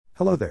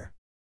Hello there.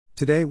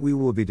 Today we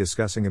will be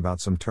discussing about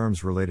some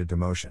terms related to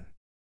motion.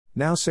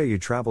 Now say you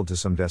traveled to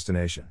some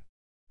destination.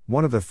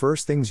 One of the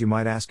first things you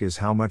might ask is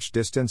how much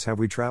distance have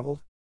we traveled?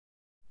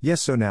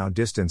 Yes, so now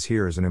distance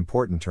here is an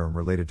important term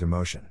related to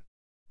motion.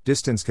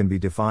 Distance can be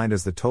defined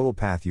as the total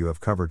path you have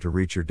covered to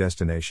reach your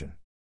destination.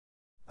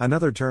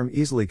 Another term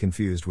easily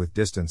confused with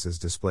distance is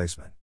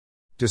displacement.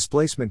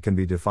 Displacement can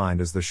be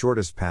defined as the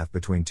shortest path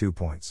between 2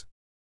 points.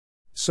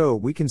 So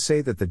we can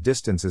say that the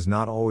distance is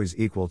not always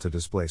equal to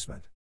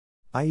displacement,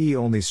 i.e.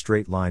 only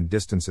straight line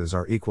distances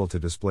are equal to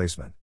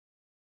displacement.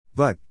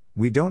 But,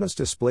 we don't use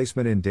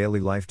displacement in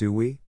daily life, do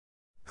we?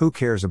 Who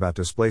cares about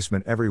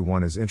displacement?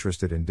 Everyone is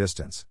interested in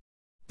distance.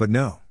 But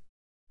no.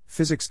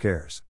 Physics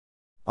cares.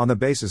 On the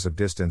basis of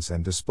distance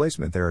and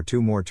displacement there are two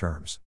more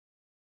terms.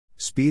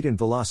 Speed and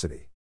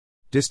velocity.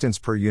 Distance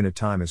per unit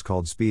time is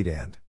called speed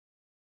and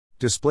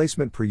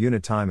displacement per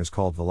unit time is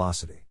called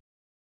velocity.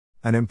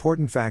 An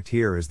important fact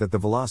here is that the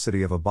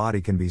velocity of a body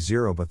can be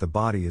zero, but the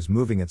body is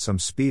moving at some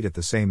speed at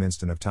the same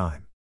instant of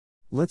time.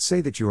 Let's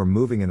say that you are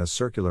moving in a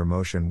circular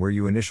motion where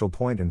your initial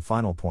point and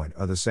final point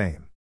are the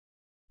same.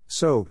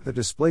 So, the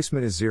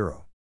displacement is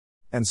zero.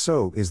 And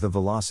so is the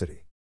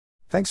velocity.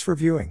 Thanks for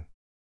viewing.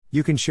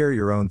 You can share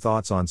your own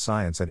thoughts on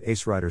science at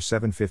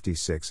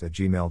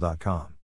acerider756@gmail.com.